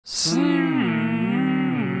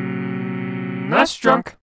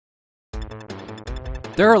SNESdrunk.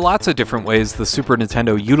 There are lots of different ways the Super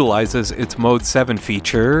Nintendo utilizes its Mode 7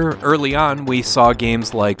 feature. Early on, we saw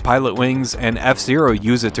games like Pilot Wings and F-Zero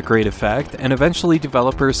use it to great effect, and eventually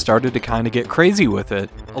developers started to kind of get crazy with it.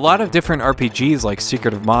 A lot of different RPGs like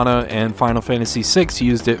Secret of Mana and Final Fantasy VI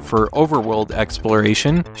used it for overworld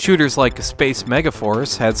exploration. Shooters like Space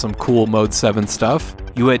Megaforce had some cool Mode 7 stuff.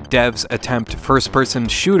 You had devs attempt first-person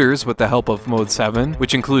shooters with the help of Mode 7,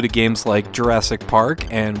 which included games like Jurassic Park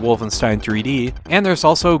and Wolfenstein 3D, and there's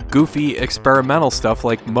also goofy experimental stuff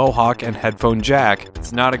like Mohawk and Headphone Jack.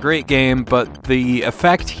 It's not a great game, but the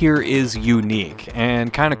effect here is unique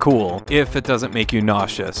and kinda cool, if it doesn't make you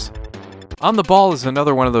nauseous. On the Ball is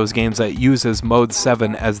another one of those games that uses Mode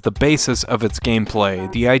 7 as the basis of its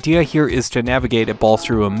gameplay. The idea here is to navigate a ball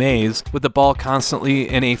through a maze, with the ball constantly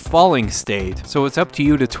in a falling state, so it's up to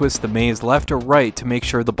you to twist the maze left or right to make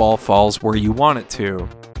sure the ball falls where you want it to.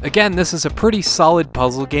 Again, this is a pretty solid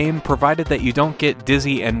puzzle game, provided that you don't get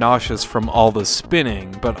dizzy and nauseous from all the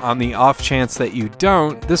spinning, but on the off chance that you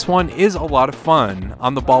don't, this one is a lot of fun.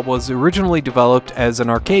 On the Ball was originally developed as an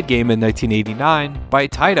arcade game in 1989 by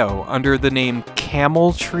Taito under the name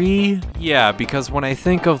Cameltry. Yeah, because when I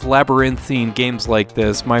think of labyrinthine games like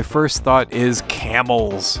this, my first thought is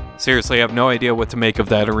camels. Seriously, I have no idea what to make of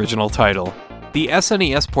that original title. The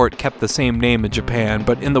SNES port kept the same name in Japan,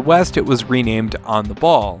 but in the West it was renamed On the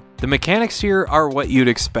Ball. The mechanics here are what you'd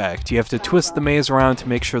expect. You have to twist the maze around to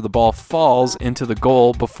make sure the ball falls into the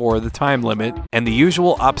goal before the time limit, and the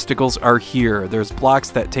usual obstacles are here. There's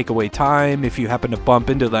blocks that take away time if you happen to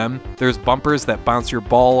bump into them. There's bumpers that bounce your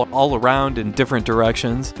ball all around in different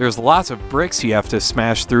directions. There's lots of bricks you have to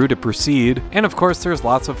smash through to proceed, and of course there's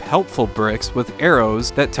lots of helpful bricks with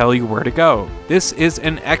arrows that tell you where to go. This is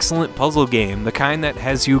an excellent puzzle game, the kind that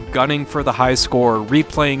has you gunning for the high score,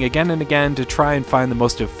 replaying again and again to try and find the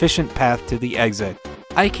most efficient path to the exit.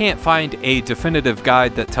 I can't find a definitive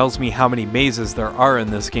guide that tells me how many mazes there are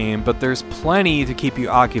in this game, but there's plenty to keep you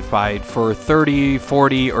occupied for 30,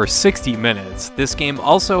 40, or 60 minutes. This game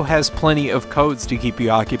also has plenty of codes to keep you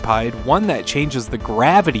occupied, one that changes the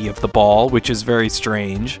gravity of the ball, which is very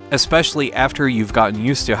strange, especially after you've gotten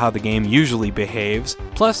used to how the game usually behaves.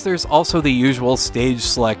 Plus, there's also the usual stage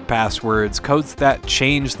select passwords, codes that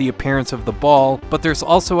change the appearance of the ball, but there's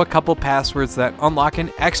also a couple passwords that unlock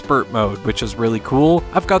an expert mode, which is really cool.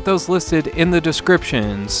 I've got those listed in the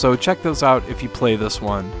description, so check those out if you play this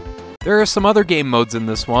one. There are some other game modes in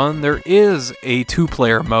this one. There is a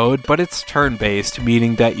 2-player mode, but it's turn-based,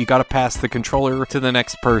 meaning that you gotta pass the controller to the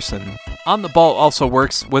next person. On the Ball also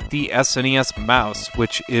works with the SNES mouse,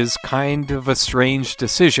 which is kind of a strange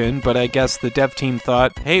decision, but I guess the dev team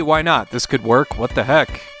thought, hey, why not? This could work, what the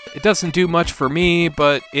heck? It doesn't do much for me,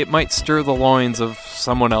 but it might stir the loins of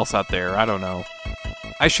someone else out there, I don't know.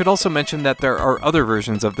 I should also mention that there are other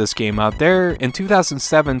versions of this game out there. In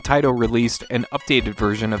 2007, Taito released an updated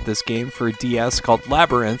version of this game for DS called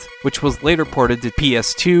Labyrinth, which was later ported to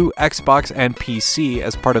PS2, Xbox, and PC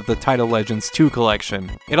as part of the Taito Legends 2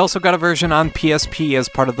 collection. It also got a version on PSP as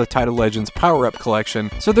part of the Taito Legends Power Up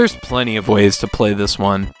collection, so there's plenty of ways to play this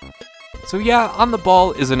one. So yeah, On the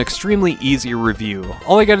Ball is an extremely easy review.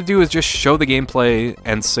 All I gotta do is just show the gameplay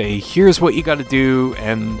and say, here's what you gotta do,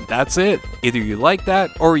 and that's it. Either you like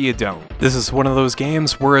that, or you don't. This is one of those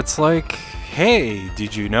games where it's like, hey,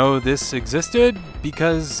 did you know this existed?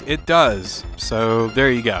 Because it does. So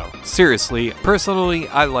there you go. Seriously, personally,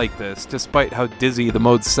 I like this, despite how dizzy the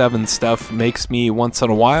Mode 7 stuff makes me once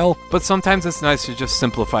in a while, but sometimes it's nice to just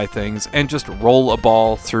simplify things and just roll a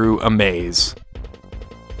ball through a maze.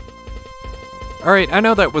 Alright, I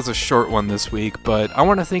know that was a short one this week, but I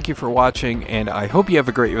want to thank you for watching, and I hope you have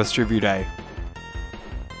a great rest of your day.